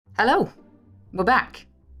Hello, we're back.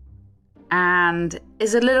 And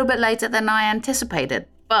it's a little bit later than I anticipated,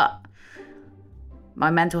 but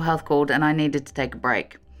my mental health called and I needed to take a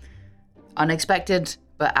break. Unexpected,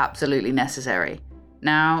 but absolutely necessary.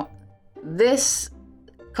 Now, this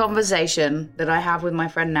conversation that I have with my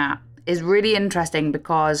friend Nat is really interesting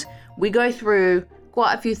because we go through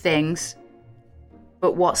quite a few things,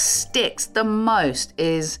 but what sticks the most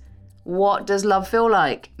is, what does love feel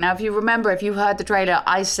like? Now, if you remember, if you heard the trailer,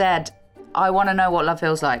 I said, I want to know what love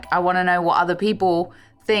feels like. I want to know what other people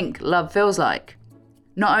think love feels like.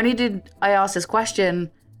 Not only did I ask this question,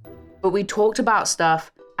 but we talked about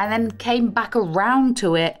stuff and then came back around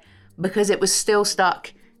to it because it was still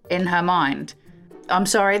stuck in her mind. I'm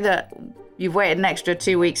sorry that you've waited an extra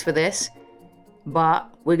 2 weeks for this, but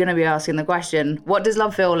we're going to be asking the question, what does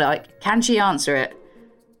love feel like? Can she answer it?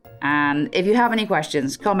 And if you have any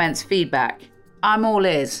questions, comments, feedback, I'm all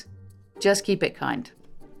ears. Just keep it kind.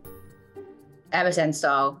 MSN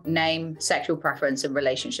style, name, sexual preference, and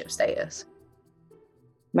relationship status.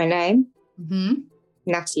 My name? Mm-hmm.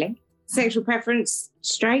 Natalie. Sexual preference,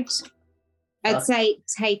 straight. I'd say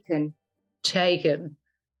taken. Taken.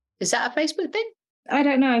 Is that a Facebook thing? I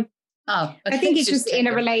don't know. Oh, I think it's just in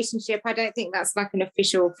a relationship. I don't think that's like an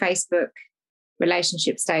official Facebook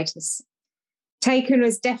relationship status. Taken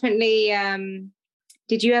was definitely,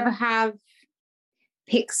 did you ever have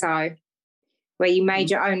Pixo, where you made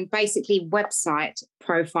your own basically website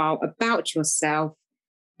profile about yourself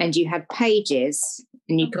and you had pages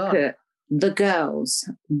and you could put the girls,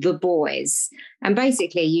 the boys, and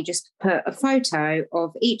basically you just put a photo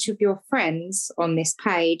of each of your friends on this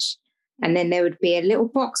page, and then there would be a little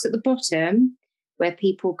box at the bottom where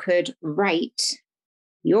people could rate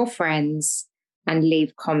your friends and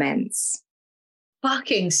leave comments.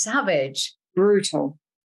 Fucking savage. Brutal.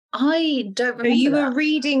 I don't remember. So you were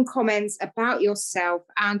reading comments about yourself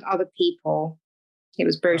and other people. It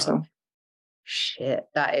was brutal. Oh, shit,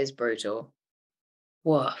 that is brutal.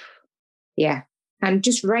 Woof. Yeah. And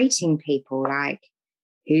just rating people, like,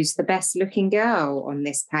 who's the best looking girl on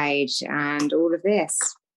this page and all of this.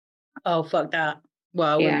 Oh, fuck that.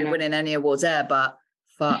 Well, I wouldn't be winning any awards there, but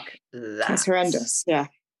fuck that. That's horrendous. Yeah.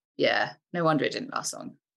 Yeah. No wonder it didn't last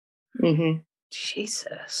long. Mm-hmm.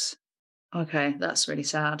 Jesus. Okay, that's really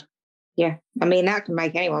sad. Yeah. I mean, that can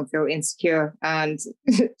make anyone feel insecure and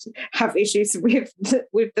have issues with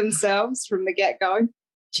themselves from the get-go.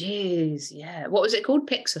 Jeez, yeah. What was it called?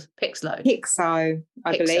 Pixo,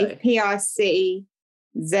 I believe.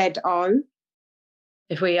 Piczo.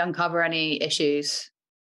 If we uncover any issues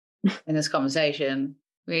in this conversation,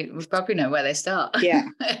 we probably know where they start. Yeah.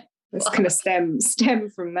 It's going to stem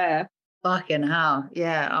from there. Fucking hell.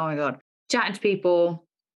 Yeah. Oh my God. Chatting to people,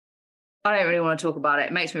 I don't really want to talk about it.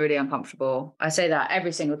 It makes me really uncomfortable. I say that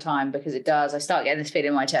every single time because it does. I start getting this feeling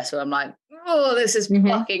in my chest where I'm like, oh, this is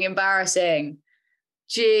fucking embarrassing.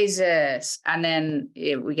 Jesus. And then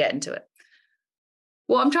we get into it.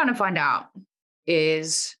 What I'm trying to find out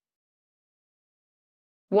is,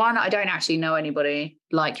 one, I don't actually know anybody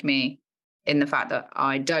like me, in the fact that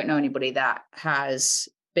I don't know anybody that has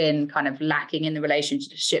been kind of lacking in the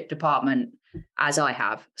relationship department as I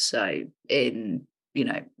have. So in,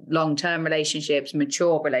 long-term relationships,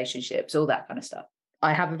 mature relationships, all that kind of stuff.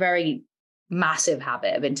 I have a very massive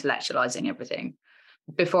habit of intellectualizing everything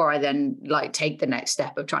before I then take the next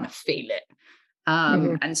step of trying to feel it.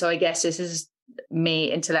 And so I guess this is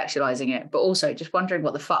me intellectualizing it, but also just wondering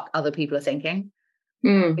what the fuck other people are thinking.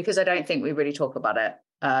 Because I don't think we really talk about it.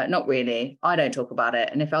 Not really. I don't talk about it.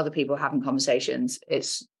 And if other people are having conversations,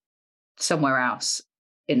 it's somewhere else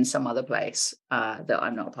in some other place that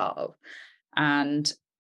I'm not a part of. And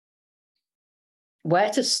where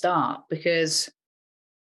to start? Because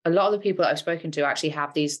a lot of the people that I've spoken to actually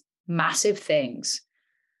have these massive things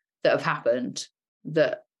that have happened,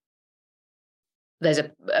 that there's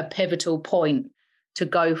a pivotal point to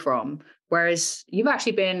go from. Whereas you've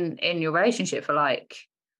actually been in your relationship for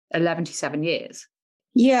 11 years.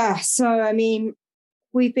 Yeah. So, I mean,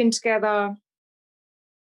 we've been together,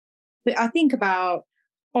 I think about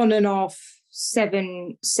on and off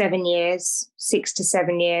 7 years, 6 to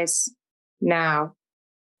 7 years now.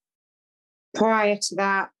 Prior to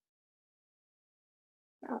that,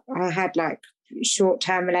 I had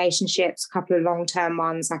short-term relationships, a couple of long-term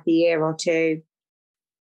ones, a year or two.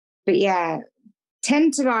 But yeah,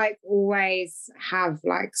 tend to always have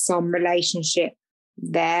some relationship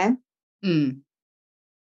there. So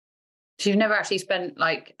you've never actually spent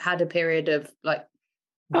had a period of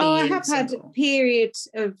I have single.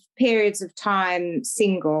 had periods of time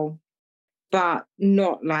single, but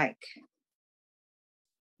not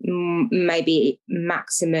maybe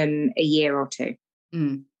maximum a year or two.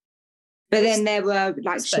 But then there were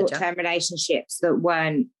like It's better. short-term relationships that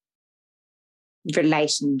weren't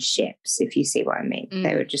relationships, if you see what I mean.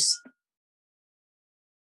 They were just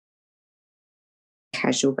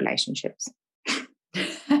casual relationships.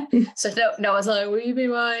 So no one's like, will you be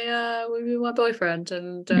my boyfriend,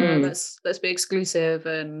 and let's be exclusive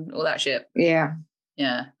and all that shit. Yeah.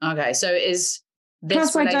 Okay, so is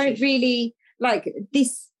this plus I don't really like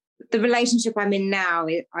this. The relationship I'm in now,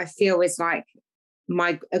 I feel is like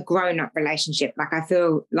a grown-up relationship. Like I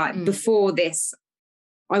feel like before this,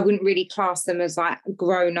 I wouldn't really class them as like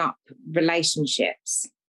grown-up relationships.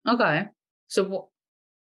 Okay, so what?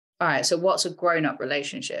 All right, so what's a grown-up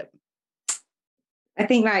relationship? I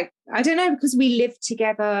think like, I don't know, because we live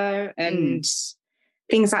together and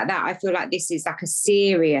things like that. I feel like this is like a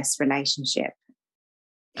serious relationship.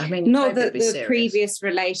 I mean, not that the previous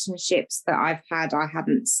relationships that I've had, I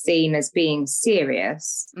haven't seen as being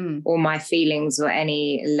serious or my feelings were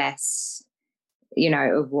any less,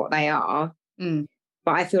 of what they are. But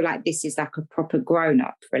I feel like this is like a proper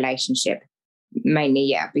grown-up relationship,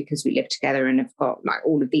 mainly, because we live together and have got like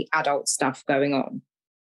all of the adult stuff going on.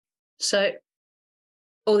 So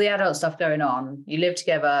all the adult stuff going on, you live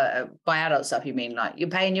together. By adult stuff, you mean like you're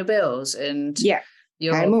paying your bills and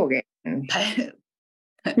you're paying mortgage.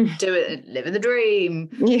 Do it, living the dream.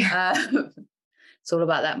 It's all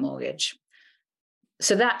about that mortgage.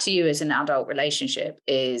 So that to you as an adult relationship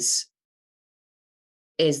is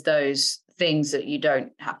those things that you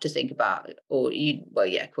don't have to think about, or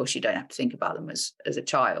of course you don't have to think about them as a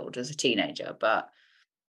child, as a teenager, but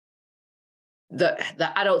the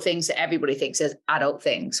adult things that everybody thinks as adult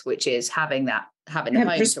things, which is having the home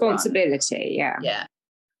responsibility. Yeah.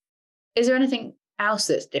 Is there anything else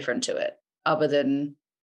that's different to it other than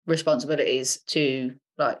responsibilities to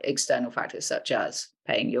like external factors such as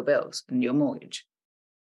paying your bills and your mortgage?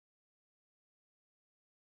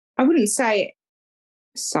 I wouldn't say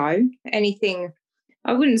anything.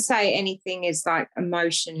 I wouldn't say anything is like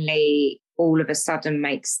emotionally all of a sudden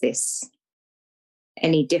makes this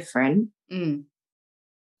any different.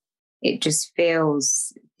 It just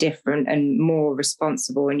feels different and more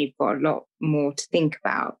responsible, and you've got a lot more to think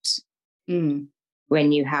about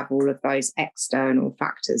when you have all of those external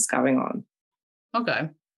factors going on. Okay.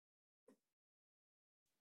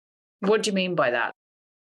 What do you mean by that?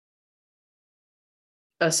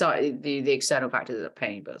 Sorry, the external factors that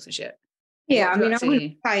paying bills and shit. I mean, I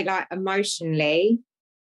wouldn't say like emotionally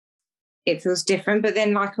it feels different, but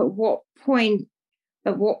then like at what point,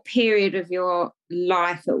 at what period of your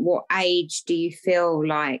life, at what age do you feel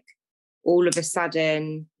like all of a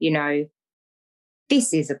sudden,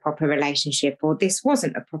 this is a proper relationship or this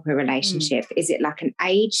wasn't a proper relationship? Is it like an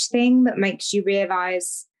age thing that makes you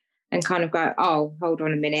realise and kind of go, oh, hold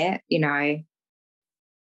on a minute,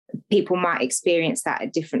 people might experience that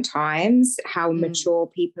at different times, how mature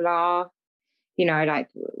people are, like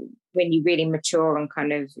when you really mature and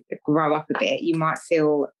kind of grow up a bit, you might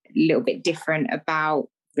feel a little bit different about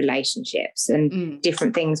relationships and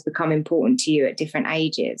different things become important to you at different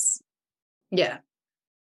ages. Yeah.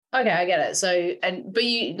 Okay, I get it. So, but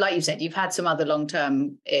you, like you said, you've had some other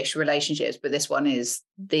long-term-ish relationships, but this one is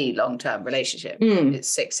the long-term relationship.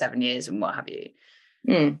 It's 6-7 years and what have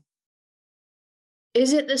you.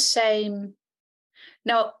 Is it the same?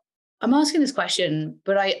 Now, I'm asking this question,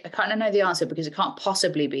 but I kind of know the answer because it can't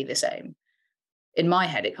possibly be the same. In my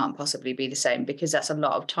head, it can't possibly be the same because that's a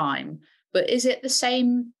lot of time. But is it the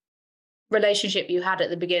same relationship you had at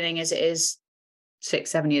the beginning as it is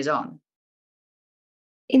 6-7 years on?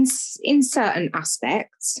 In certain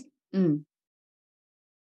aspects,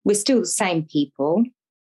 we're still the same people.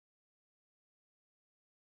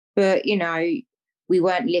 But, we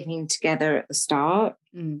weren't living together at the start.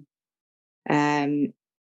 We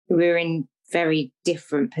were in very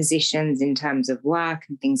different positions in terms of work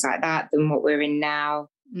and things like that than what we're in now.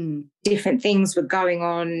 Different things were going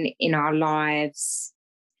on in our lives.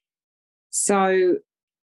 So,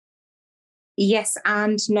 yes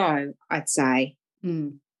and no, I'd say.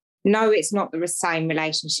 No, it's not the same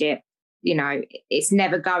relationship. It's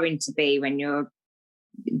never going to be when you're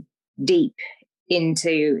deep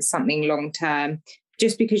into something long term,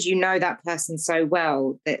 just because you know that person so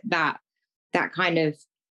well that kind of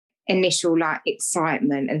initial like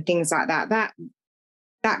excitement and things like that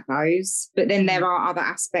goes. But then there are other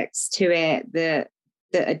aspects to it that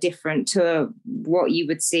are different to what you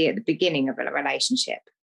would see at the beginning of a relationship.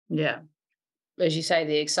 Yeah. As you say,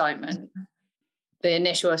 the excitement, the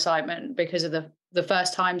initial excitement, because of the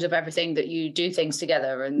first times of everything that you do things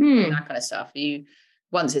together and that kind of stuff.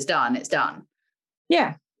 Once it's done, it's done.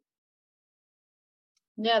 Yeah.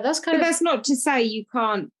 Yeah, that's that's not to say you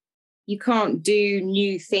can't you can't do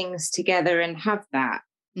new things together and have that.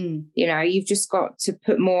 You know, you've just got to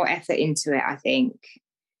put more effort into it, I think,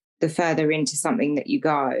 the further into something that you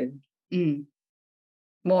go.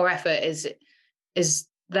 More effort is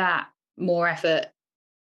that more effort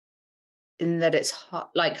in that it's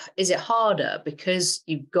like, is it harder because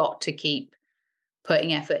you've got to keep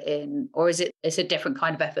putting effort in, or is it's a different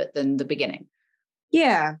kind of effort than the beginning?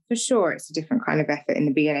 Yeah, for sure. It's a different kind of effort in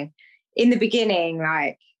the beginning. In the beginning,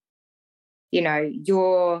 like, you know,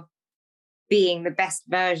 you're being the best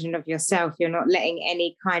version of yourself. You're not letting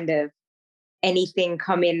any kind of anything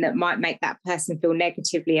come in that might make that person feel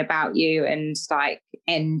negatively about you and like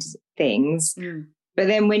end things. But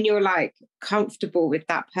then when you're like comfortable with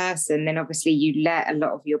that person, then obviously you let a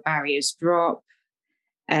lot of your barriers drop,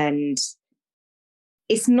 and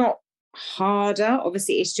it's not harder.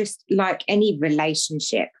 Obviously, it's just like any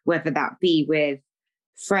relationship, whether that be with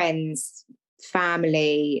friends,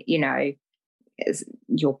 family, you know,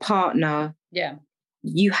 your partner. Yeah.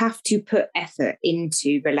 You have to put effort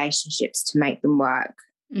into relationships to make them work,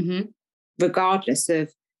 regardless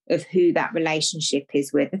of who that relationship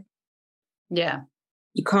is with. Yeah.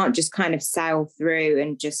 You can't just kind of sail through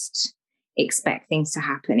and just expect things to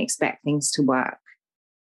happen, expect things to work.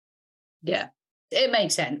 Yeah, it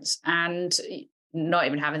makes sense. And not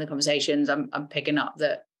even having the conversations, I'm picking up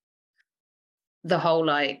that the whole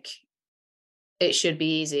like, it should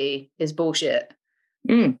be easy is bullshit.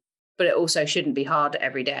 But it also shouldn't be hard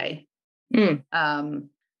every day. And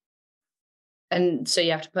so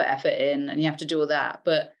you have to put effort in and you have to do all that.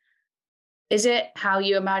 But is it how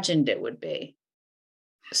you imagined it would be?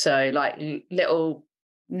 So like little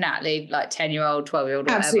Natalie, like 10-year-old, 12-year-old,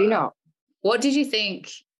 whatever. Absolutely not. What did you think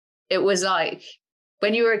it was like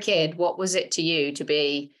when you were a kid? What was it to you to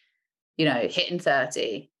be, you know, hitting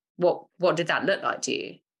 30? What did that look like to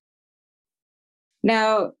you?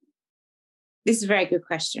 Now, this is a very good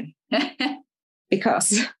question.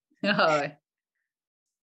 Because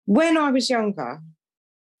when I was younger,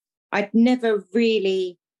 I'd never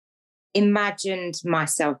really imagined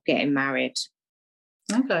myself getting married.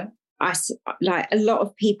 Okay. I like a lot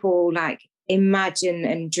of people like imagine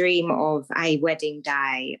and dream of a wedding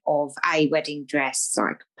day, of a wedding dress,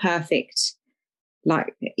 like perfect,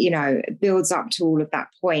 like, you know, builds up to all of that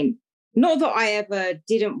point. Not that I ever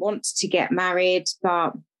didn't want to get married,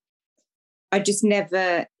 but I just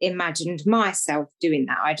never imagined myself doing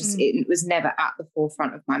that. I just, it was never at the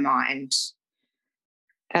forefront of my mind.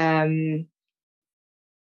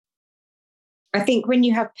 I think when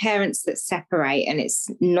you have parents that separate and it's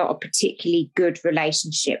not a particularly good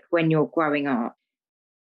relationship when you're growing up,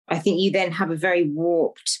 I think you then have a very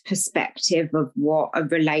warped perspective of what a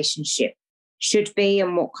relationship should be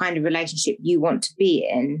and what kind of relationship you want to be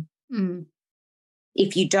in.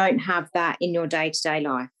 If you don't have that in your day-to-day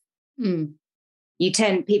life.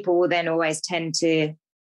 People will then always tend to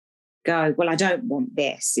go, well, I don't want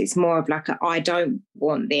this. It's more of like I don't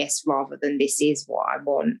want this rather than this is what I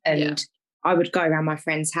want. And I would go around my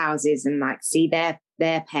friends' houses and like see their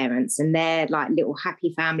parents and their like little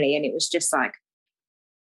happy family. And it was just like,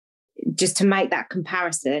 just to make that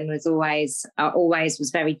comparison was always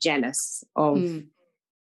was very jealous of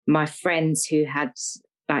my friends who had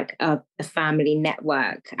like a family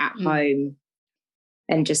network at home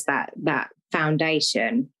and just that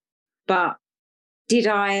foundation. But did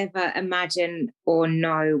I ever imagine or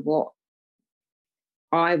know what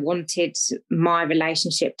I wanted my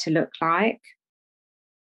relationship to look like?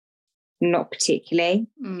 Not particularly.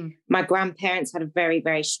 My grandparents had a very,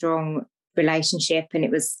 very strong relationship, and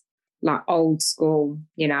it was like old school,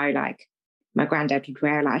 you know, like my granddad would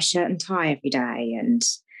wear like a shirt and tie every day,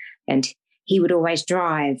 and he would always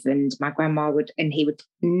drive, and my grandma would, and he would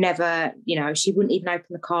never, you know, she wouldn't even open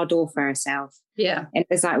the car door for herself. Yeah. And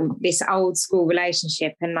there's like this old school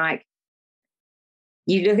relationship, and like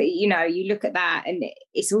you look at that and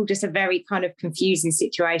it's all just a very kind of confusing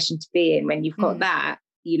situation to be in when you've got that,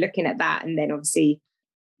 you're looking at that, and then obviously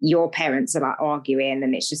your parents are like arguing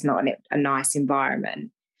and it's just not a nice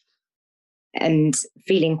environment, and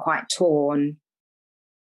feeling quite torn.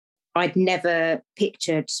 I'd never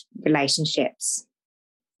pictured relationships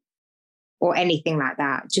or anything like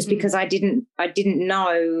that, just because I didn't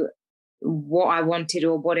know what I wanted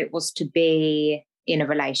or what it was to be in a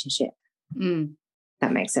relationship.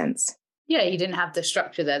 That makes sense. Yeah, you didn't have the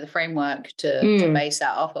structure there, the framework to base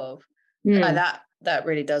that off of. Like that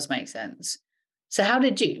really does make sense. So how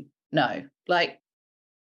did you know? Like,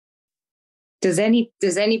 does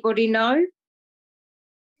anybody know?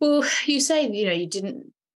 Well, you say, you know, you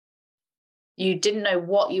didn't know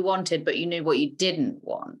what you wanted, but you knew what you didn't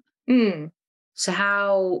want. So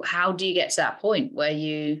how do you get to that point where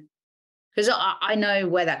you Because I know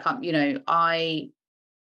where that comes,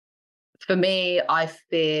 for me, I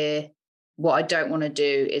fear what I don't want to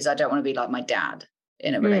do is I don't want to be like my dad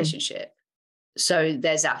in a relationship. So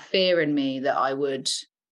there's that fear in me that I would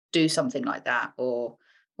do something like that or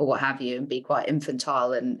what have you, and be quite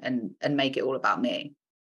infantile and make it all about me.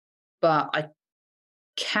 But I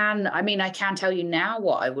can tell you now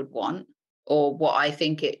what I would want or what I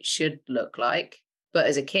think it should look like. But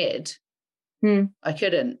as a kid, I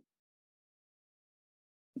couldn't.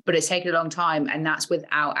 But it's taken a long time, and that's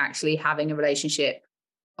without actually having a relationship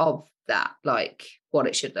of that, like what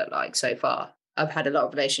it should look like so far. I've had a lot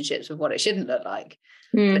of relationships with what it shouldn't look like,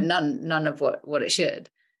 but none of what it should.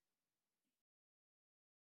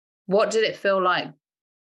 What did it feel like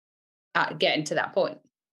at getting to that point?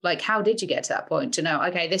 Like, how did you get to that point to know,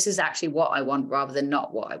 okay, this is actually what I want rather than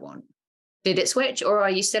not what I want? Did it switch, or are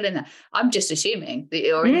you still in that? I'm just assuming that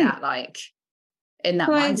you're in that, like, in that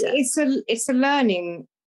mindset. It's a learning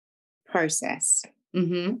process.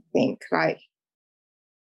 I think, like,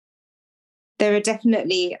 there are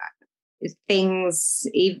definitely things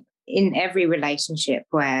in every relationship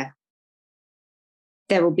where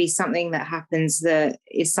there will be something that happens that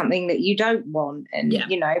is something that you don't want, and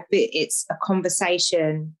but it's a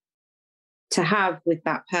conversation to have with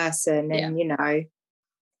that person. And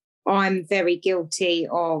I'm very guilty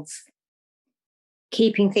of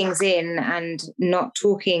keeping things in and not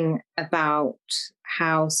talking about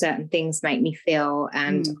how certain things make me feel,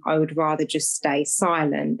 and I would rather just stay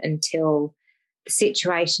silent until the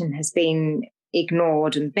situation has been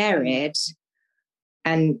ignored and buried,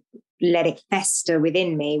 and let it fester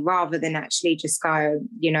within me, rather than actually just go,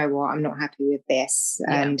 you know what, I'm not happy with this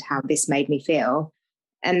and how this made me feel.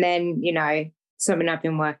 And then, something I've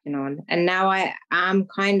been working on. And now I am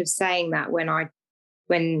kind of saying that when I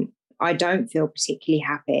don't feel particularly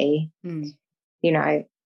happy, it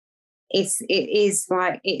is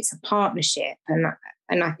like, it's a partnership. And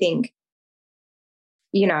I think,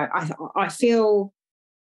 I feel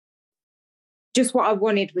just what I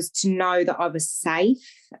wanted was to know that I was safe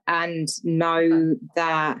and know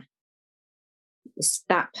that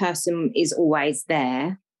that person is always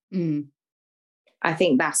there. I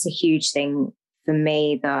think that's a huge thing for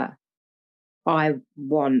me, that I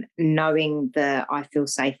want, knowing that I feel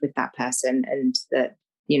safe with that person and that,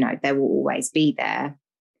 they will always be there.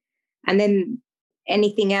 And then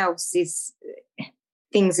anything else is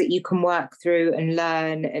things that you can work through and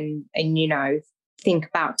learn and think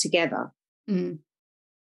about together.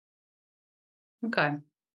 Okay.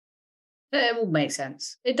 It will make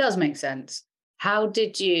sense. It does make sense. How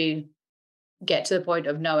did you get to the point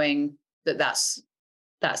of knowing that that's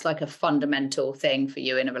like a fundamental thing for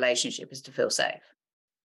you in a relationship, is to feel safe?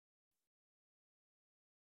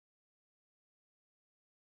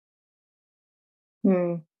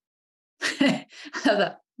 Not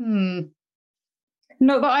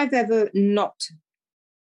that I've ever not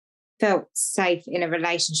felt safe in a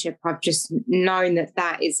relationship. I've just known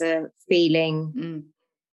that is a feeling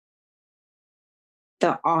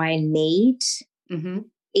that I need,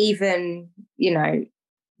 even,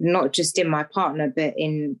 not just in my partner, but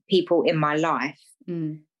in people in my life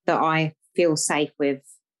that I feel safe with,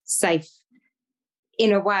 safe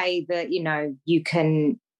in a way that, you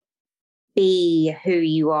can be who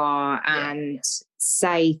you are and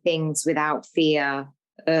say things without fear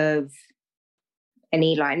of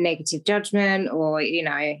any like negative judgment or,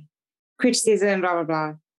 criticism, blah, blah,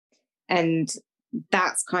 blah. And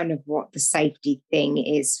that's kind of what the safety thing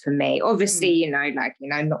is for me. Obviously, not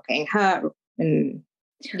getting hurt and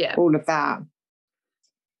all of that.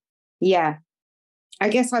 Yeah. I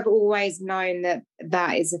guess I've always known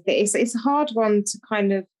that is a thing. It's a hard one to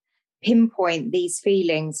kind of pinpoint these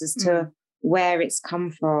feelings as to where it's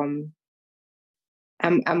come from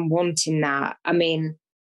and wanting that. I mean,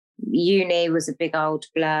 uni was a big old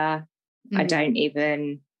blur. I don't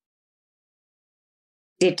even...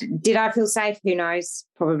 Did I feel safe? Who knows?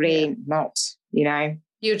 Probably not, You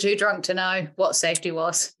were too drunk to know what safety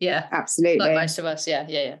was. Yeah. Absolutely. Like most of us.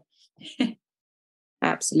 Yeah.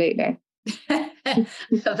 Absolutely.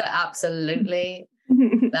 Absolutely.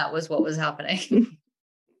 That was what was happening.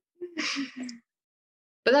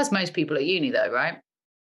 But that's most people at uni though, right?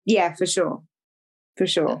 Yeah, for sure. For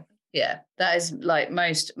sure. Yeah. That is like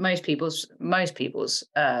most people's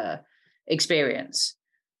experience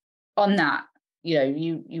on that.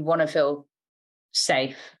 You want to feel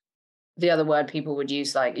safe. The other word people would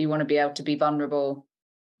use, like, you want to be able to be vulnerable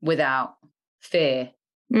without fear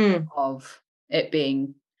of it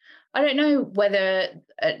being, I don't know whether,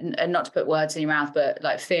 and not to put words in your mouth, but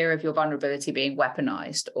like fear of your vulnerability being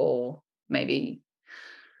weaponized or maybe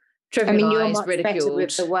I mean, you're trivialized, much better with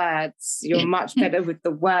ridiculed. the words. You're much better with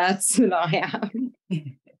the words than I am.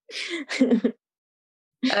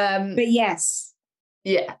 But yes.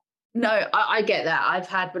 Yeah. No, I get that.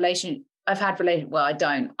 Well, I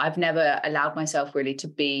don't. I've never allowed myself really to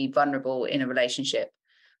be vulnerable in a relationship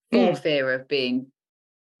for fear of being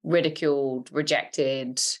ridiculed,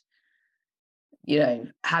 rejected,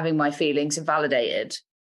 having my feelings invalidated.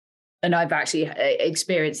 And I've actually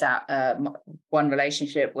experienced that one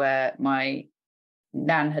relationship where my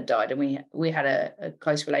nan had died, and we had a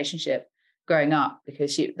close relationship growing up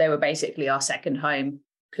because they were basically our second home,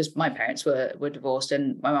 because my parents were divorced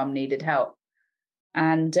and my mum needed help.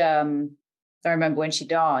 And I remember when she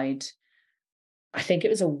died, I think it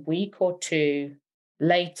was a week or two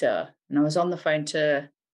later, and I was on the phone to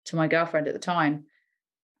my girlfriend at the time,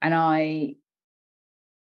 and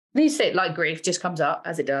these things like grief just comes up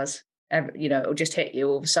as it does. It'll just hit you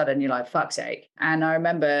all of a sudden. You're like, fuck's sake. And I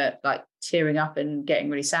remember like tearing up and getting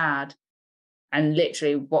really sad. And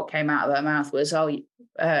literally what came out of her mouth was, are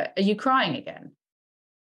you crying again?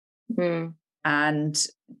 And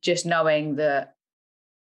just knowing that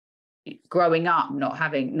growing up,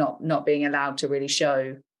 not being allowed to really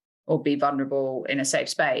show or be vulnerable in a safe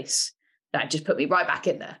space, that just put me right back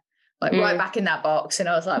in there, like right back in that box. And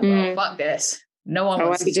I was like, well, fuck this. No one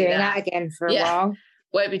wants to do doing that again for a while.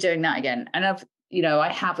 Won't be doing that again. And I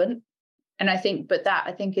haven't. And I think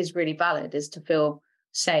is really valid, is to feel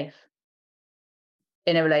safe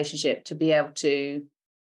in a relationship, to be able to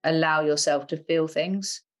allow yourself to feel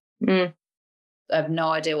things. I have no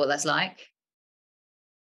idea what that's like.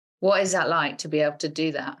 What is that like, to be able to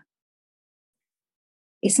do that?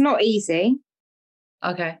 It's not easy.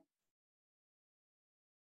 Okay.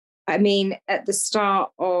 I mean, at the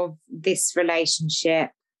start of this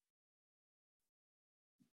relationship,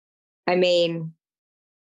 so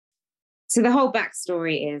the whole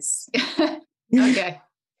backstory is okay.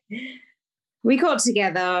 We got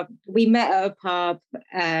together, we met at a pub,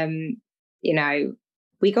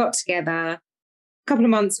 we got together, a couple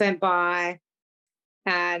of months went by,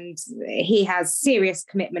 and he has serious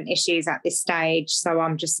commitment issues at this stage. So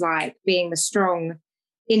I'm just like, being the strong,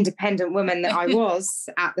 independent woman that I was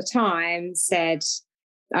at the time, said,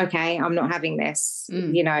 okay, I'm not having this.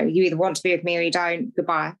 You either want to be with me or you don't,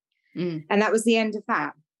 goodbye. And that was the end of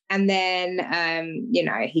that. And then,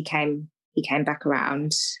 he came back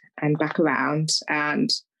around and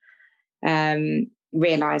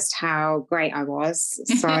realized how great I was.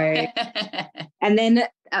 So, and then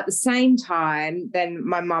at the same time, then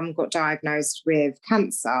my mum got diagnosed with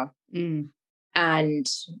cancer. And,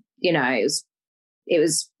 it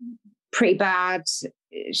was pretty bad.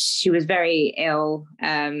 She was very ill.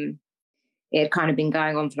 It had kind of been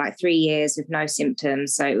going on for like 3 years with no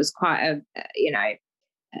symptoms. So it was quite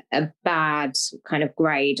a bad kind of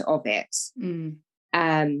grade of it. So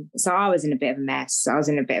I was in a bit of a mess. I was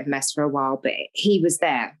in a bit of a mess for a while, but he was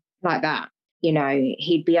there like that.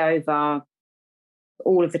 He'd be over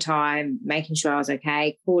all of the time, making sure I was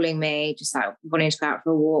okay, calling me, just like wanting to go out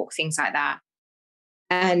for a walk, things like that.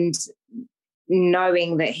 And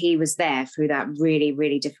knowing that he was there through that really,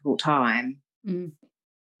 really difficult time,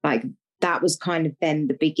 like that was kind of then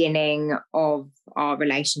the beginning of our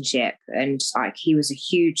relationship. And like, he was a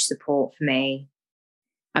huge support for me.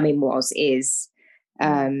 Is.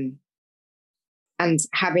 And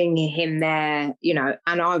having him there,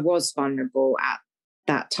 and I was vulnerable at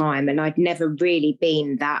that time, and I'd never really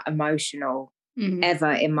been that emotional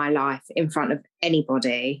ever in my life in front of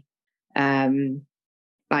anybody.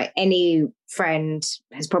 Like, any friend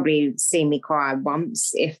has probably seen me cry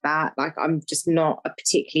once, if that. Like, I'm just not a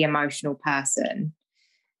particularly emotional person.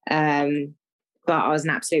 But I was an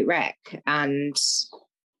absolute wreck. And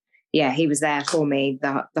yeah, he was there for me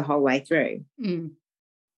the whole way through.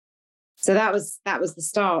 So that was the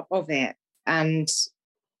start of it. And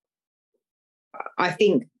I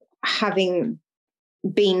think having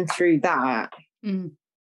been through that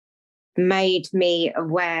made me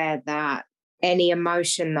aware that any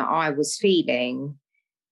emotion that I was feeling,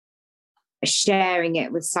 sharing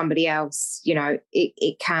it with somebody else,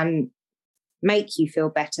 it can make you feel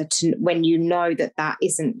better when you know that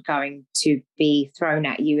isn't going to be thrown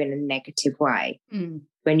at you in a negative way.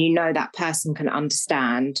 When you know that person can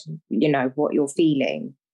understand, what you're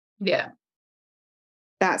feeling. Yeah.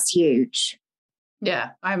 That's huge.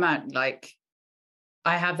 Yeah. I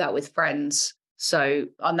have that with friends. So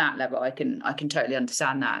on that level, I can totally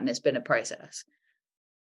understand that. And it's been a process.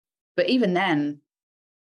 But even then,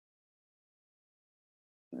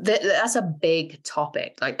 that's a big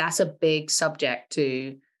topic. Like, that's a big subject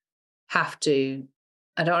to have to,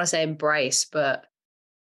 I don't want to say embrace, but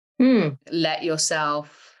let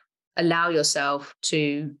yourself allow yourself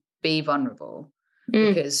to be vulnerable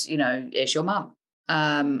because, you know, it's your mum.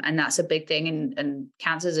 And that's a big thing. And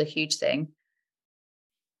cancer is a huge thing.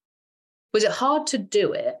 Was it hard to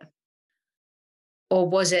do it? Or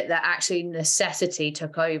was it that actually necessity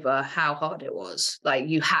took over how hard it was? Like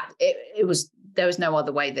you had, there was no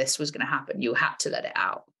other way this was going to happen. You had to let it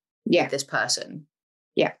out. Yeah. With this person.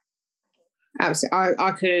 Yeah. Absolutely.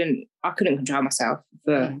 I couldn't control myself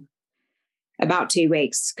for about 2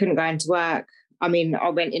 weeks. Couldn't go into work. I mean, I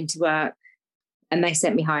went into work and they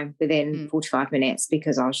sent me home within 45 minutes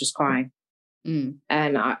because I was just crying. And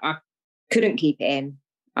I couldn't keep it in.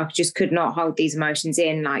 I just could not hold these emotions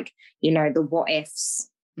in. Like, you know, the what ifs,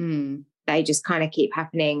 they just kind of keep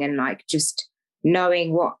happening, and like just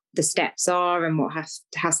knowing what the steps are and what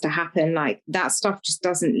has to happen, like that stuff just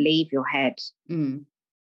doesn't leave your head. And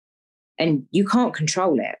you can't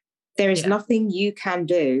control it. There is nothing you can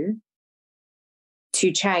do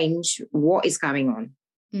to change what is going on.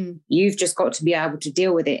 You've just got to be able to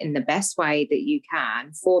deal with it in the best way that you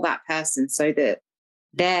can for that person, so that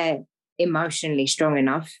they're emotionally strong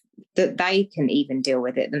enough that they can even deal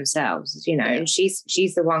with it themselves, you know. And she's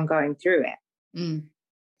the one going through it.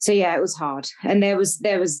 So yeah, it was hard. And there's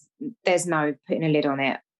no putting a lid on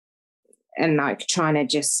it and like trying to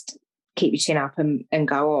just keep your chin up and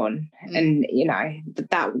go on. And, you know,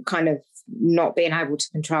 that kind of not being able to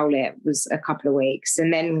control it was a couple of weeks.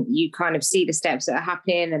 And then you kind of see the steps that are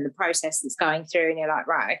happening and the process that's going through, and you're like,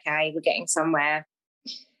 right, okay, we're getting somewhere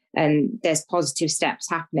and there's positive steps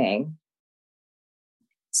happening.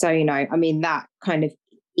 So, you know, I mean, that kind of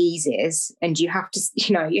eases, and you have to,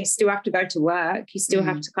 you know, you still have to go to work. You still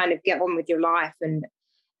have to kind of get on with your life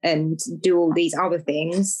and do all these other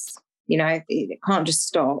things. You know, it can't just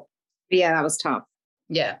stop. But yeah, that was tough.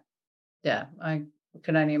 Yeah. Yeah. I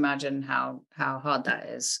can only imagine how hard that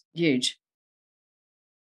is. Huge.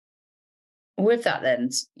 With that then,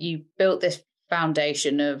 you built this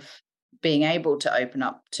foundation of being able to open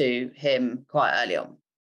up to him quite early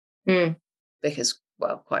on. Because,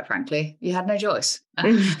 well, quite frankly, you had no choice.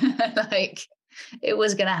 Like, it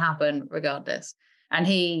was going to happen regardless. And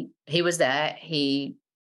he was there. He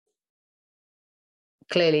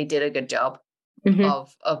clearly did a good job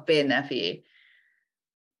of being there for you.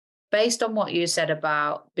 Based on what you said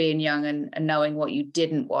about being young and knowing what you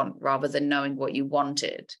didn't want rather than knowing what you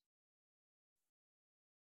wanted,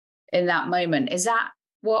 in that moment, is that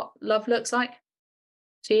what love looks like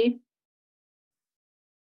to you?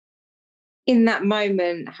 In that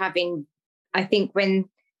moment, I think when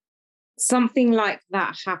something like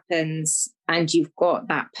that happens and you've got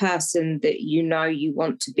that person that you know you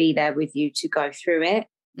want to be there with you to go through it,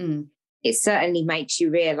 it certainly makes you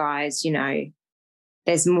realise, you know,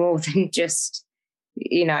 there's more than just,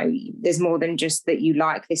 you know, there's more than just that you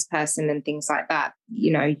like this person and things like that.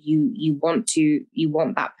 You know, you want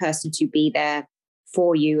that person to be there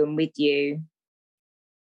for you and with you.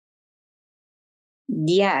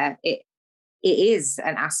 Yeah, it is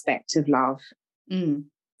an aspect of love,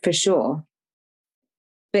 for sure.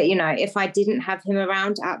 But, you know, if I didn't have him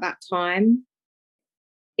around at that time,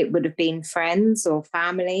 it would have been friends or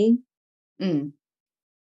family.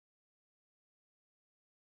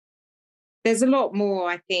 There's a lot more,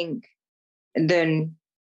 I think, than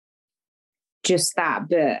just that.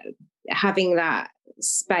 But having that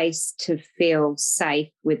space to feel safe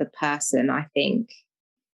with a person, I think,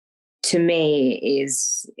 to me,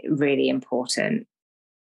 is really important.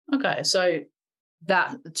 Okay, so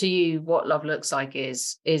that, to you, what love looks like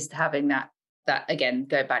is having that again,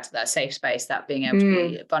 go back to that safe space, that being able to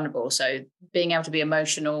be vulnerable. So being able to be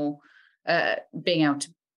emotional, being able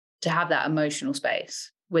to have that emotional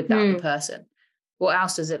space with that other person. What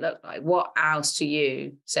else does it look like? What else to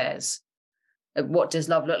you says, what does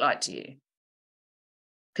love look like to you?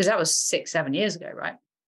 Because that was 6-7 years ago, right?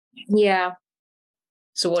 Yeah.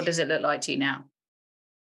 So what does it look like to you now?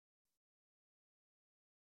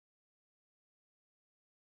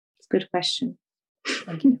 It's a good question.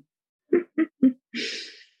 Thank you.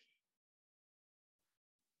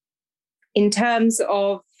 In terms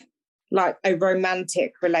of like a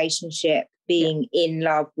romantic relationship, being in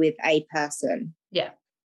love with a person. Yeah.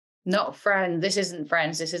 Not friend. This isn't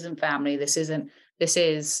friends. This isn't family. This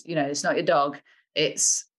is, you know, it's not your dog.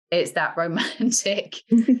 It's that romantic.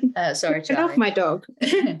 Sorry, Charlie. I love my dog.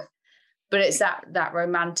 But it's that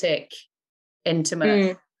romantic,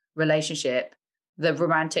 intimate relationship, the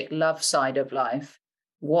romantic love side of life.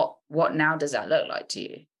 What now does that look like to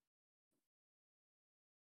you?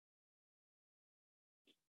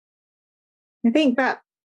 I think that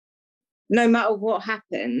no matter what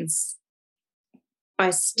happens,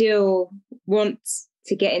 I still want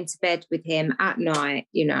to get into bed with him at night,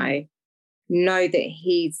 you know, know that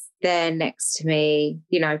he's there next to me,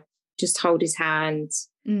 just hold his hand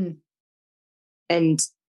and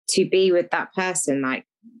to be with that person like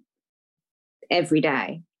every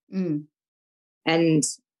day. And,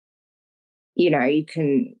 you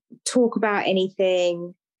can talk about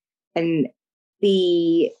anything and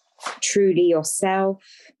be truly yourself,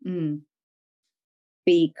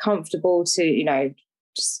 be comfortable to,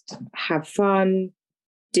 just have fun,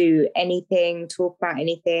 do anything, talk about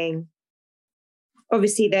anything.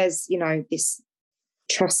 Obviously, there's, this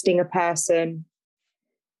trusting a person,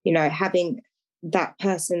 having that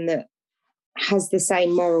person that has the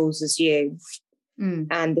same morals as you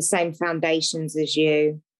and the same foundations as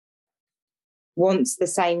you, wants the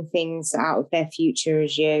same things out of their future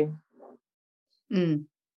as you.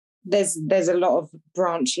 There's a lot of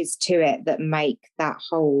branches to it that make that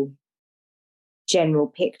whole general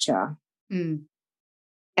picture. And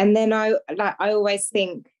then I always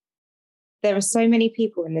think there are so many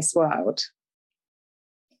people in this world.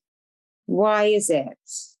 Why is it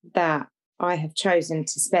that I have chosen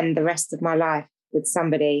to spend the rest of my life with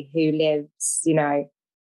somebody who lives,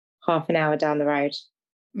 half an hour down the road?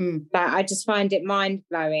 I just find it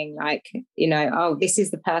mind-blowing, oh, this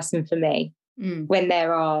is the person for me, when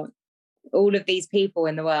there are all of these people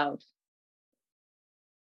in the world.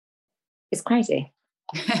 It's crazy.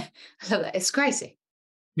 I love that. It's crazy.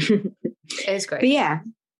 It's crazy. But yeah,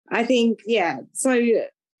 I think, so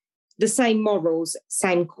the same morals,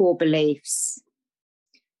 same core beliefs,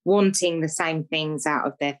 wanting the same things out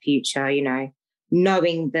of their future,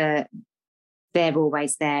 knowing that they're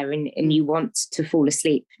always there and you want to fall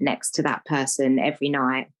asleep next to that person every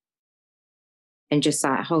night and just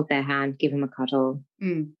like hold their hand, give them a cuddle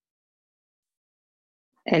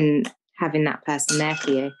and having that person there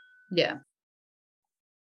for you. Yeah.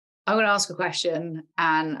 I'm going to ask a question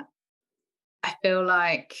and I feel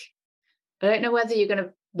like I don't know whether you're going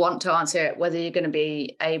to want to answer it, whether you're going to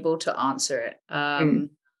be able to answer it.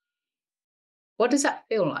 What does that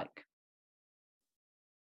feel like?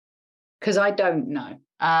 Because I don't know.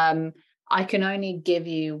 I can only give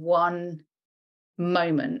you one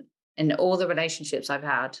moment in all the relationships I've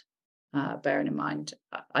had, bearing in mind,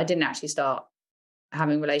 I didn't actually start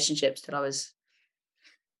having relationships till I was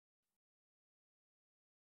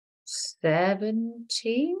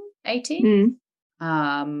 17, 18.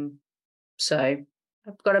 So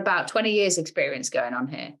I've got about 20 years experience going on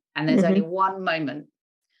here. And there's only one moment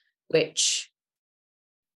which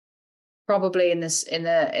probably in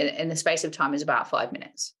the space of time is about 5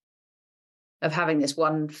 minutes of having this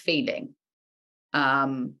one feeling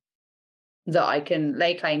that I can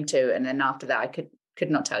lay claim to, and then after that I could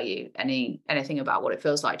not tell you anything about what it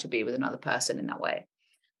feels like to be with another person in that way.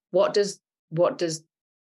 What does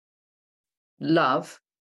love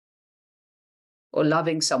or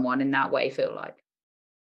loving someone in that way feel like?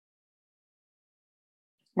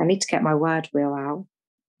 I need to get my word wheel out.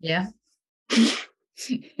 Yeah.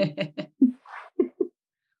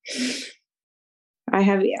 I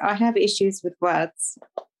have issues with words.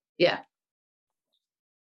 Yeah.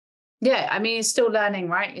 I mean, you're still learning,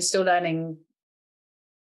 right? You're still learning,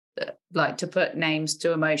 like, to put names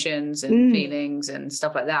to emotions and feelings and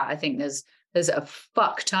stuff like that. I think there's a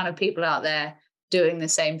fuck ton of people out there doing the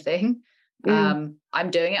same thing. I'm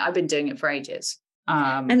doing it. I've been doing it for ages.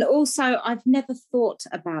 And also, I've never thought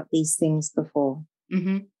about these things before.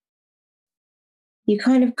 You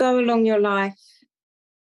kind of go along your life,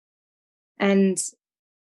 and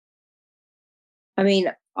I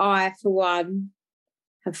mean, I, for one,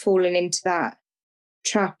 have fallen into that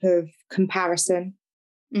trap of comparison.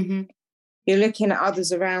 You're looking at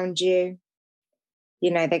others around you.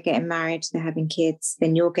 They're getting married, they're having kids.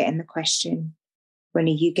 Then you're getting the question, when are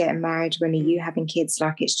you getting married? When are you having kids?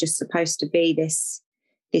 Like it's just supposed to be this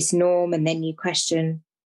norm. And then you question,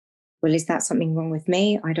 well, is that something wrong with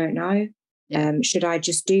me? I don't know. Yeah. Should I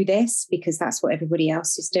just do this because that's what everybody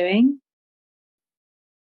else is doing?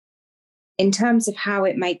 In terms of how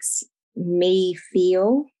it makes me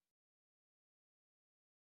feel,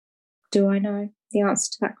 do I know the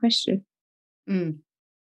answer to that question?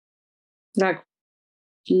 Like,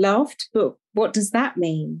 loved, but what does that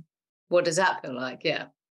mean? What does that feel like? Yeah.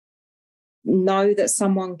 Know that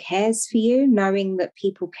someone cares for you, knowing that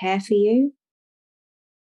people care for you.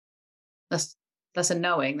 That's a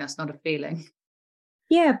knowing, that's not a feeling.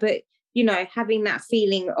 Yeah, but having that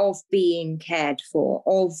feeling of being cared for,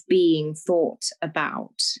 of being thought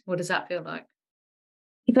about. What does that feel like?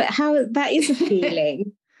 But how, that is a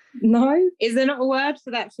feeling. No? Is there not a word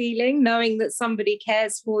for that feeling? Knowing that somebody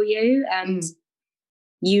cares for you and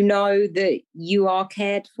you know that you are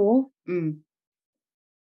cared for?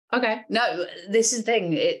 Okay. No, this is the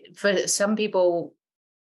thing. For some people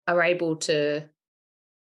are able to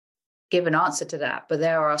give an answer to that, but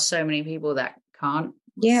there are so many people that can't.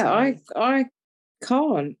 Yeah, So, I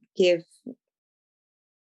can't give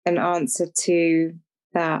an answer to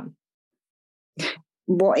that.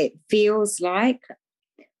 What it feels like,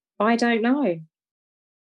 I don't know.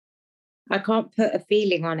 I can't put a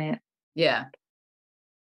feeling on it. yeah.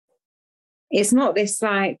 It's not this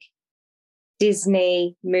like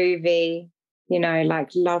Disney movie, like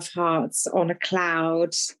love hearts on a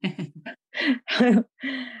cloud.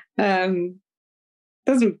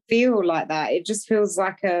 Doesn't feel like that. It just feels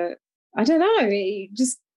like I don't know.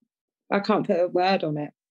 I can't put a word on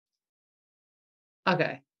it.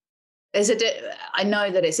 Okay. I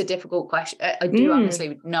know that it's a difficult question. I do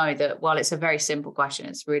honestly know that while it's a very simple question,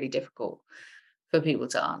 it's really difficult for people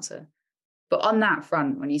to answer. But on that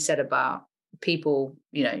front, when you said about people,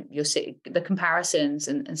 the comparisons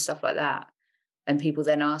and stuff like that, and people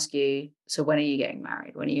then ask you, so when are you getting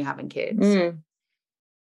married? When are you having kids?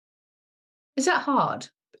 Is that hard?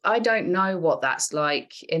 I don't know what that's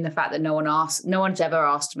like, in the fact that no one's ever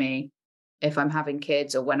asked me if I'm having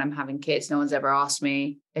kids or when I'm having kids. No one's ever asked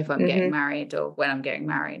me if I'm getting married or when I'm getting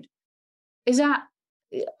married. Is that,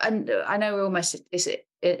 and I know we're almost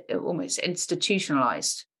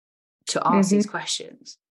institutionalized to ask these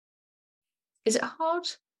questions. Is it hard?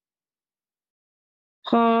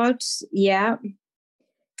 Hard, yeah.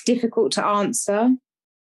 Difficult to answer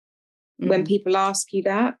when people ask you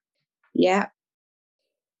that. Yeah.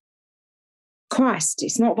 Christ,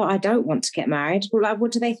 it's not that I don't want to get married. But like,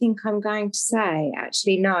 what do they think I'm going to say?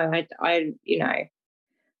 Actually, no,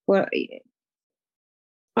 well,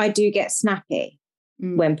 I do get snappy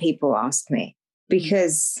when people ask me,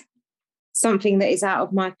 because something that is out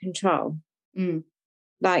of my control.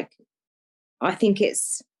 Like, I think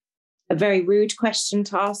it's a very rude question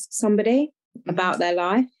to ask somebody about their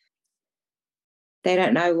life. They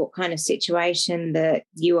don't know what kind of situation that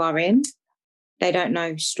you are in. They don't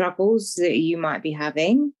know struggles that you might be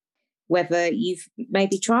having, whether you've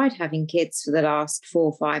maybe tried having kids for the last 4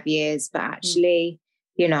 or 5 years, but actually,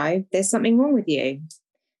 there's something wrong with you.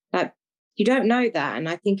 Like, you don't know that. And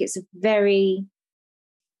I think it's a very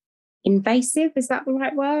invasive. Is that the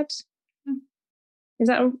right word? Is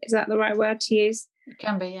that the right word to use? It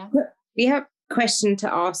can be, yeah. Yeah, question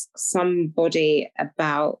to ask somebody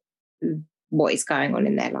about what is going on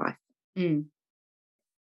in their life.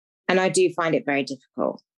 And I do find it very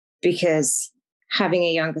difficult, because having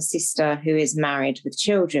a younger sister who is married with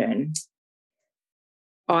children,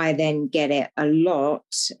 I then get it a lot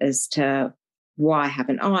as to why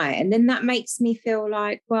haven't I? And then that makes me feel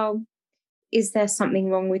like, well, is there something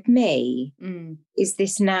wrong with me? Is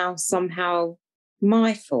this now somehow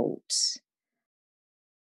my fault?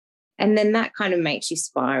 And then that kind of makes you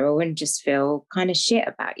spiral and just feel kind of shit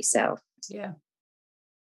about yourself. Yeah.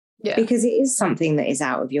 Because it is something that is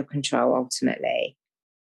out of your control ultimately.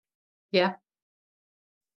 Yeah.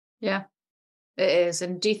 Yeah, it is.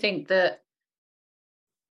 And do you think that,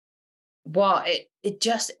 it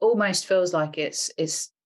just almost feels like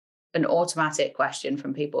it's an automatic question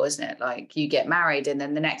from people, isn't it? Like, you get married and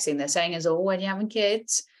then the next thing they're saying is, when you're having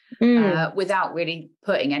kids, without really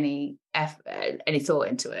putting any thought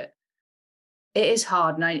into it. It is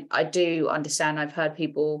hard. And I do understand. I've heard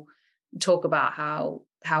people talk about how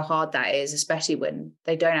hard that is, especially when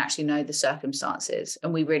they don't actually know the circumstances.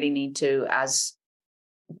 And we really need to, as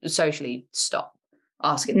socially, stop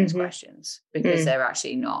asking those questions, because they're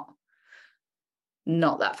actually not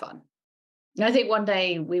that fun. And I think one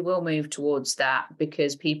day we will move towards that,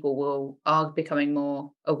 because people are becoming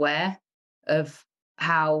more aware of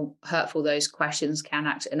how hurtful those questions can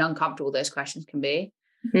act and uncomfortable those questions can be.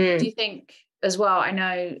 Do you think as well? I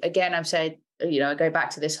know, again, I've said, I go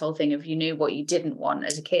back to this whole thing of you knew what you didn't want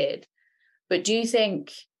as a kid. But do you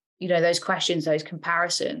think, those questions, those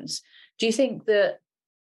comparisons, do you think that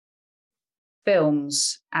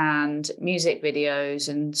films and music videos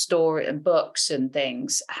and story and books and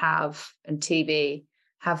things and TV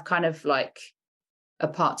have kind of like a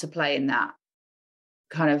part to play in that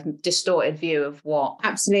kind of distorted view of what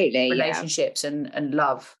relationships and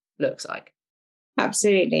love looks like?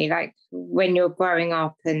 Absolutely. Like, when you're growing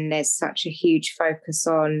up and there's such a huge focus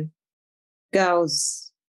on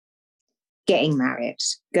girls getting married,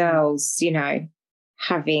 girls,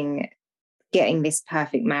 getting this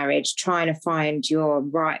perfect marriage, trying to find your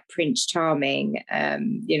right Prince Charming,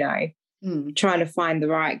 trying to find the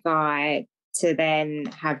right guy to then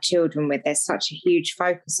have children with. There's such a huge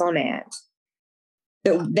focus on it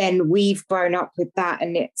that then we've grown up with that,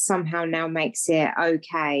 and it somehow now makes it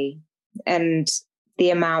okay. And the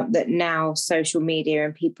amount that now social media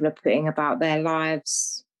and people are putting about their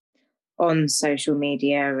lives on social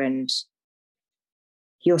media, and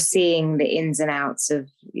you're seeing the ins and outs of,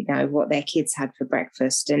 you know, what their kids had for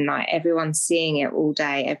breakfast, and like everyone's seeing it all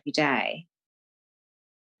day, every day.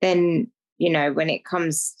 Then, you know, when it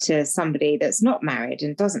comes to somebody that's not married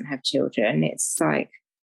and doesn't have children, it's like,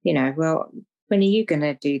 you know, well, when are you going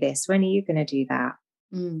to do this? When are you going to do that?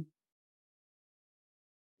 Mm.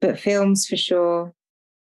 But films, for sure.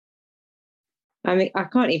 I mean, I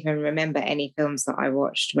can't even remember any films that I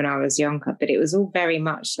watched when I was younger, but it was all very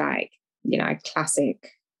much like, you know,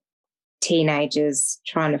 classic teenagers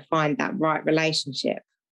trying to find that right relationship.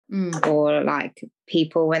 Or like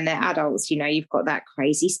people when they're adults, you know, you've got that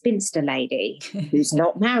crazy spinster lady who's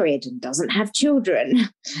not married and doesn't have children.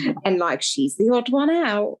 And like, she's the odd one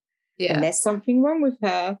out. Yeah. And there's something wrong with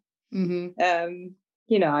her. Mm-hmm.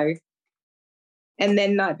 You know, and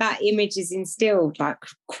then like that image is instilled, like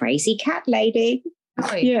crazy cat lady,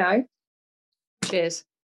 you know. Cheers.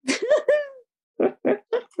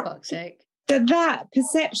 Fuck's sake. But that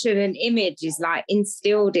perception and image is like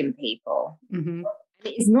instilled in people. Mm-hmm.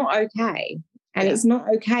 And it's not okay. And it's not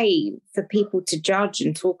okay for people to judge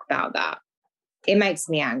and talk about that. It makes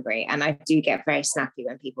me angry. And I do get very snappy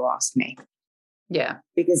when people ask me. Yeah.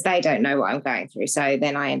 Because they don't know what I'm going through. So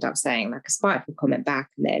then I end up saying like a spiteful comment back,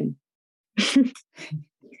 and then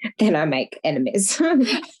then I make enemies.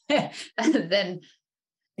 Then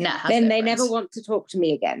they never want to talk to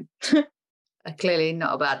me again. Clearly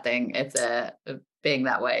not a bad thing if they're being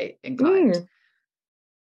that way inclined.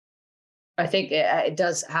 I think it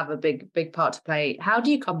does have a big part to play. How do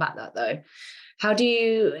you combat that though? How do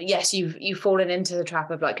you? Yes, you've fallen into the trap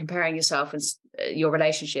of like comparing yourself and your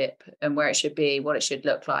relationship and where it should be, what it should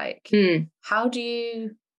look like. How do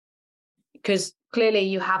you? Because clearly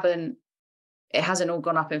you haven't. It hasn't all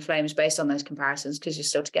gone up in flames based on those comparisons because you're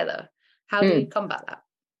still together. How do you combat that?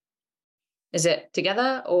 Is it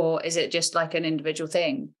together or is it just like an individual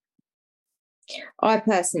thing? I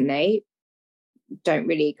personally don't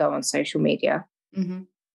really go on social media. Mm-hmm.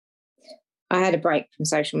 I had a break from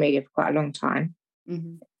social media for quite a long time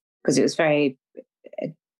because it was very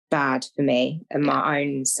bad for me and my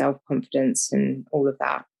own self-confidence and all of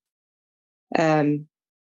that.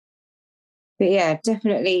 But yeah,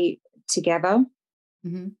 definitely together.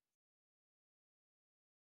 Mm-hmm.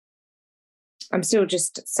 I'm still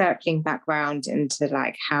just circling back round into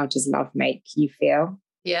like, how does love make you feel?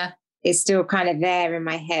 Yeah. It's still kind of there in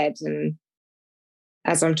my head. And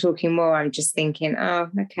as I'm talking more, I'm just thinking, oh,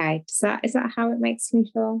 okay, is that how it makes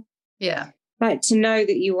me feel? Yeah. Like to know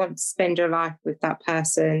that you want to spend your life with that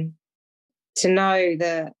person, to know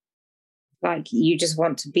that like you just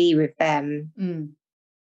want to be with them.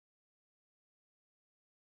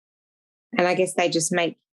 And I guess they just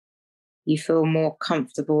make you feel more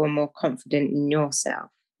comfortable and more confident in yourself.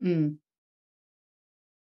 I'm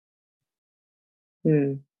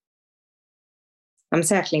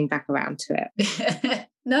circling back around to it.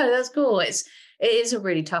 No, that's cool. It is a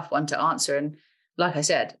really tough one to answer. And like I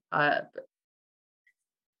said,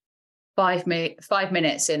 5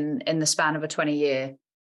 minutes in the span of a 20-year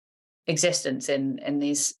existence in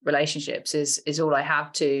these relationships is all I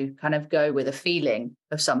have to kind of go with a feeling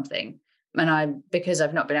of something. And because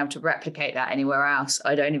I've not been able to replicate that anywhere else,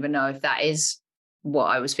 I don't even know if that is what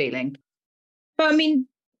I was feeling. But I mean,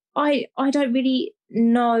 I don't really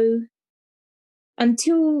know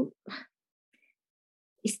until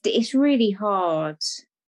it's really hard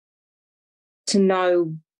to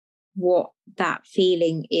know what that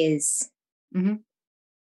feeling is.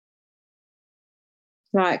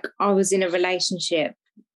 Like I was in a relationship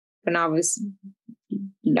when I was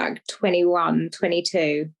like 21,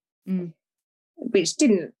 22, which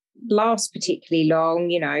didn't last particularly long.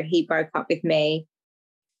 You know, he broke up with me.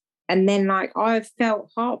 And then like I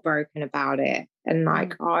felt heartbroken about it. And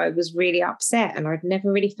like I was really upset, and I'd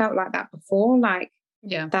never really felt like that before. Like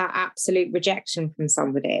that absolute rejection from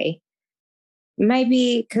somebody.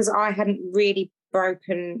 Maybe because I hadn't been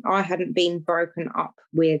broken up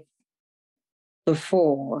with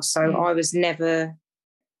before. So I was never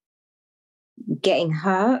getting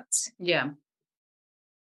hurt. Yeah.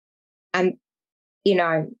 And, you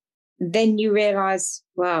know, then you realize,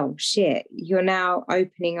 well, shit, you're now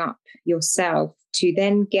opening up yourself to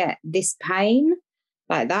then get this pain.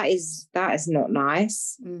 Like that is not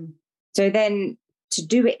nice. So then to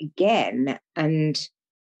do it again and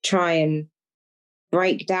try and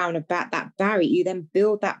break down about that barrier, you then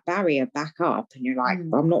build that barrier back up, and you're like,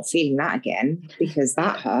 well, I'm not feeling that again because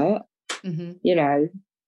that hurt. You know,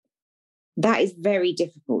 that is very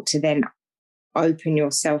difficult to then open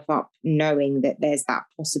yourself up knowing that there's that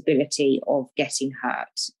possibility of getting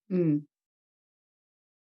hurt.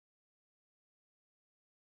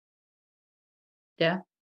 Yeah,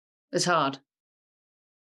 it's hard.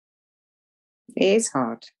 It is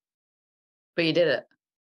hard. But you did it.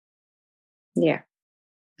 Yeah.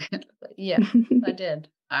 Yeah, I did.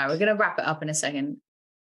 All right, we're going to wrap it up in a second.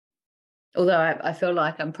 Although I feel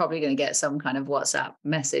like I'm probably going to get some kind of WhatsApp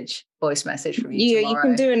message, voice message from you tomorrow. You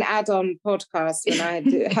can do an add-on podcast when I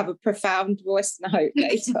do have a profound voice note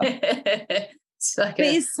later. But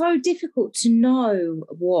it's so difficult to know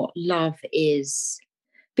what love is,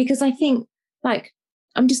 because I think, like,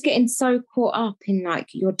 I'm just getting so caught up in, like,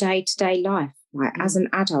 your day-to-day life, like, as an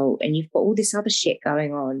adult, and you've got all this other shit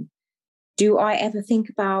going on. Do I ever think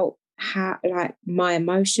about how, like, my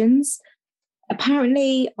emotions?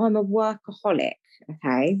 Apparently, I'm a workaholic,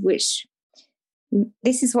 okay, which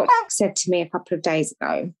this is what said to me a couple of days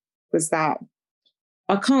ago, was that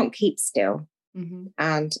I can't keep still.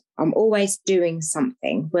 And I'm always doing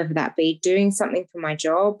something, whether that be doing something for my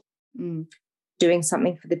job, doing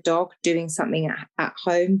something for the dog, doing something at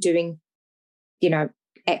home, doing,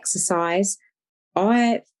 exercise.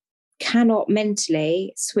 I cannot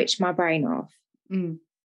mentally switch my brain off.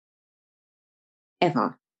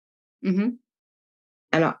 Ever.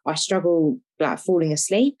 And I struggle, like, falling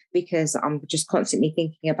asleep because I'm just constantly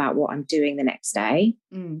thinking about what I'm doing the next day.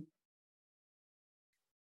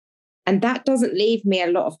 And that doesn't leave me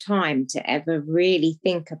a lot of time to ever really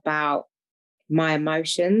think about my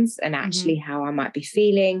emotions and actually how I might be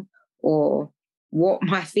feeling, or what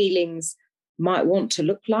my feelings might want to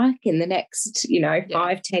look like in the next,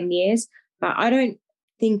 5-10 years. But I don't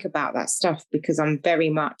think about that stuff because I'm very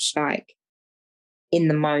much, like, in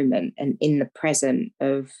the moment and in the present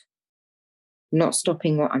of not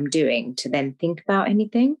stopping what I'm doing to then think about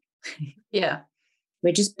anything. Yeah.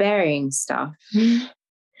 We're just burying stuff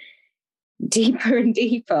deeper and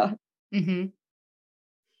deeper. Need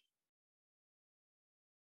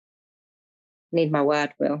my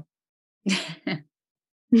word wheel.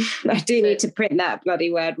 I do need to print that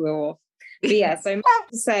bloody word wheel off. But yeah, so I'm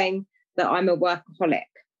saying that I'm a workaholic.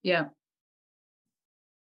 Yeah.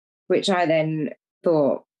 Which I then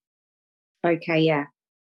thought, okay, yeah.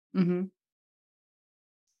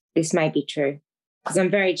 This may be true. Because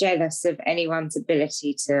I'm very jealous of anyone's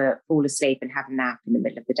ability to fall asleep and have a nap in the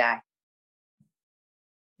middle of the day.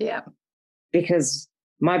 Yeah. Because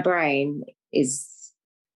my brain is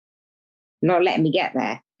not letting me get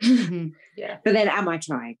there. Yeah. But then am I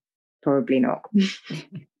trying? Probably not.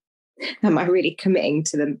 Am I really committing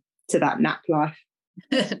to that nap life?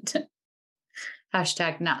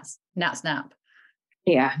 Hashtag Nats nap.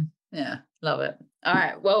 Yeah. Yeah. Love it. All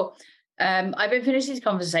right. Well, I've been finishing these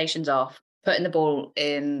conversations off, putting the ball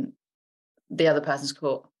in the other person's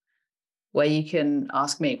court where you can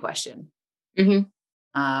ask me a question.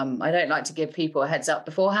 I don't like to give people a heads up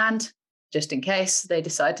beforehand, just in case they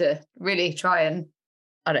decide to really try and,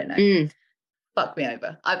 I don't know, fuck me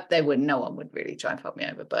over. No one would really try and fuck me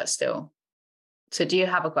over, but still. So do you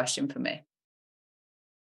have a question for me?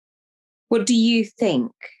 What do you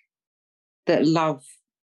think that love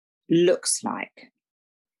looks like?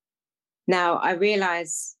 Now, I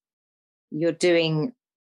realize you're doing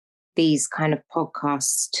these kind of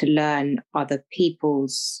podcasts to learn other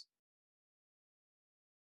people's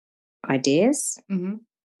ideas,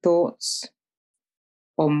 thoughts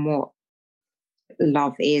on what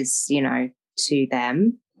love is, to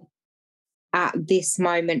them at this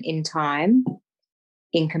moment in time,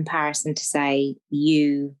 in comparison to, say,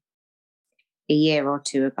 you a year or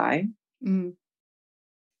two ago.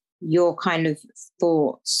 Your kind of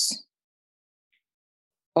thoughts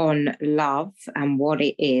on love and what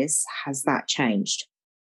it is, has that changed?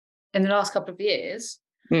 In the last couple of years?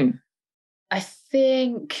 I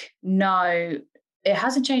think, no, it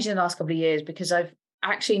hasn't changed in the last couple of years because I've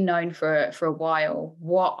actually known for a while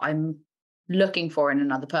what I'm looking for in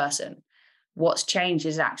another person. What's changed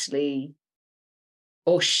is actually,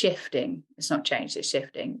 or shifting, it's not changed, it's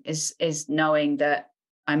shifting, is knowing that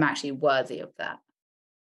I'm actually worthy of that.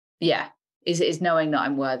 Yeah, is knowing that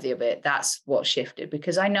I'm worthy of it. That's what shifted,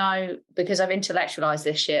 because I know, because I've intellectualized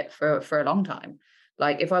this shit for a long time.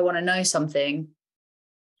 Like, if I want to know something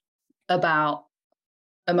about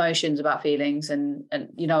emotions, about feelings, and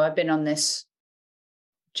I've been on this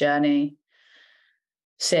journey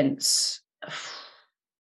since,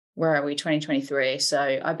 where are we, 2023.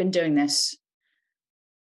 So I've been doing this,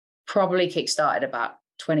 probably kickstarted about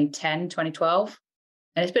 2010, 2012.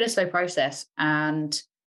 And it's been a slow process. And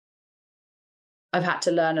I've had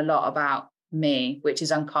to learn a lot about me, which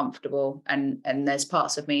is uncomfortable. And there's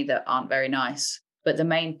parts of me that aren't very nice. But the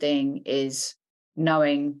main thing is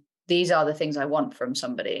knowing these are the things I want from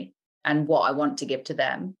somebody and what I want to give to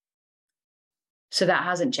them. So that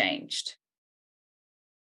hasn't changed.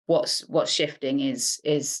 What's shifting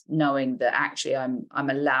is knowing that actually I'm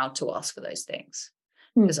allowed to ask for those things,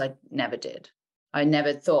 because I never did. I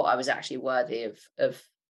never thought I was actually worthy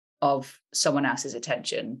of someone else's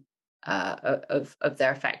attention, of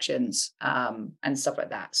their affections, and stuff like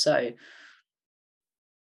that. So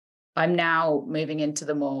I'm now moving into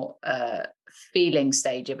the more feeling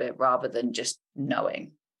stage of it rather than just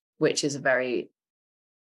knowing, which is a very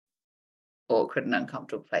awkward and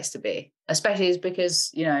uncomfortable place to be, especially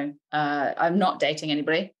because, I'm not dating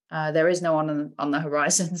anybody. There is no one on the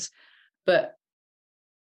horizons. But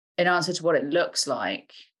in answer to what it looks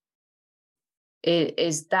like,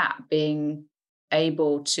 is that being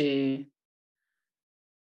able to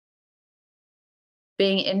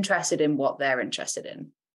being interested in what they're interested in,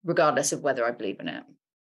 regardless of whether I believe in it.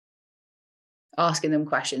 Asking them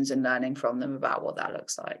questions and learning from them about what that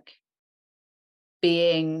looks like.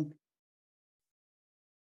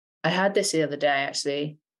 I heard this the other day,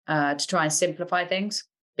 actually, to try and simplify things,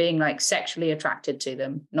 being like sexually attracted to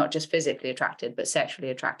them, not just physically attracted, but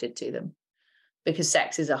sexually attracted to them, because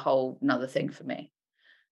sex is a whole nother thing for me.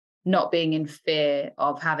 Not being in fear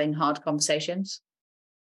of having hard conversations,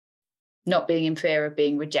 not being in fear of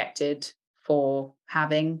being rejected for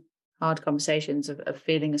having hard conversations, of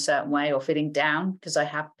feeling a certain way or feeling down, because I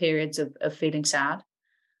have periods of feeling sad,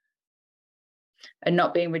 and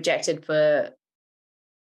not being rejected for,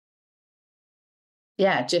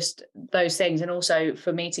 just those things. And also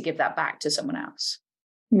for me to give that back to someone else.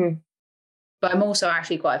 But I'm also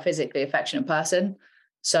actually quite a physically affectionate person.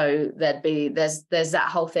 So there's that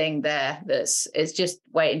whole thing there it's just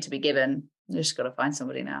waiting to be given. You just got to find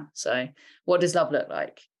somebody now. So what does love look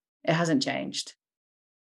like? It hasn't changed.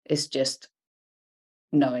 It's just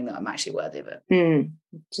knowing that I'm actually worthy of it.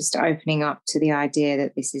 Just opening up to the idea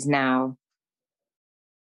that this is now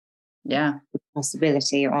the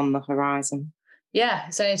possibility on the horizon. Yeah,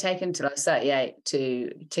 it's only taken till I was 38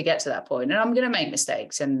 to get to that point. And I'm going to make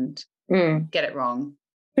mistakes and get it wrong.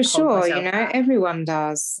 For sure, everyone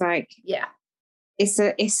does. Like, it's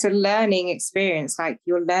a learning experience. Like,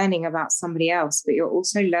 you're learning about somebody else, but you're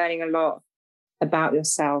also learning a lot about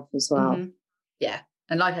yourself as well. Mm-hmm. Yeah.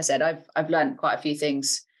 And like I said, I've learned quite a few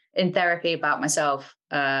things in therapy about myself,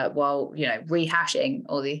 while, rehashing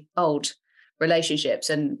all the old relationships,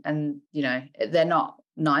 and they're not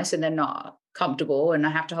nice and they're not comfortable, and I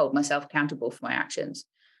have to hold myself accountable for my actions.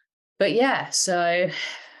 But so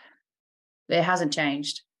it hasn't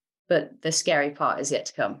changed, but the scary part is yet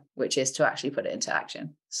to come, which is to actually put it into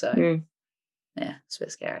action. So it's a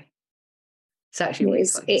bit scary. It's actually really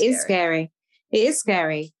scary. It is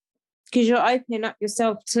scary because you're opening up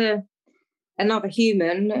yourself to another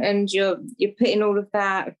human, and you're putting all of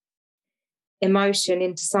that emotion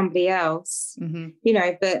into somebody else.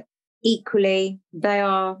 But equally they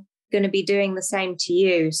are going to be doing the same to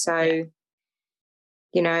you. So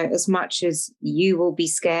as much as you will be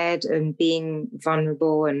scared and being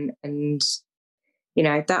vulnerable, and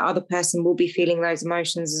that other person will be feeling those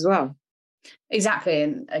emotions as well. Exactly.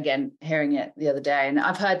 And again, hearing it the other day, and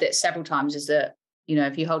I've heard it several times, is that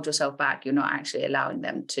if you hold yourself back, you're not actually allowing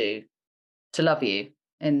them to love you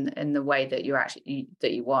in the way that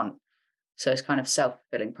that you want. So it's kind of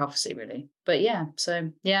self-fulfilling prophecy, really. But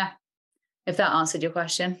if that answered your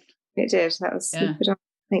question. It did. That was super.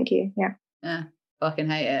 Thank you. Yeah. Fucking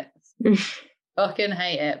hate it. Fucking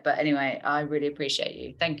hate it. But anyway, I really appreciate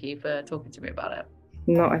you. Thank you for talking to me about it.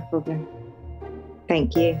 Not a problem.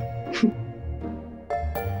 Thank you.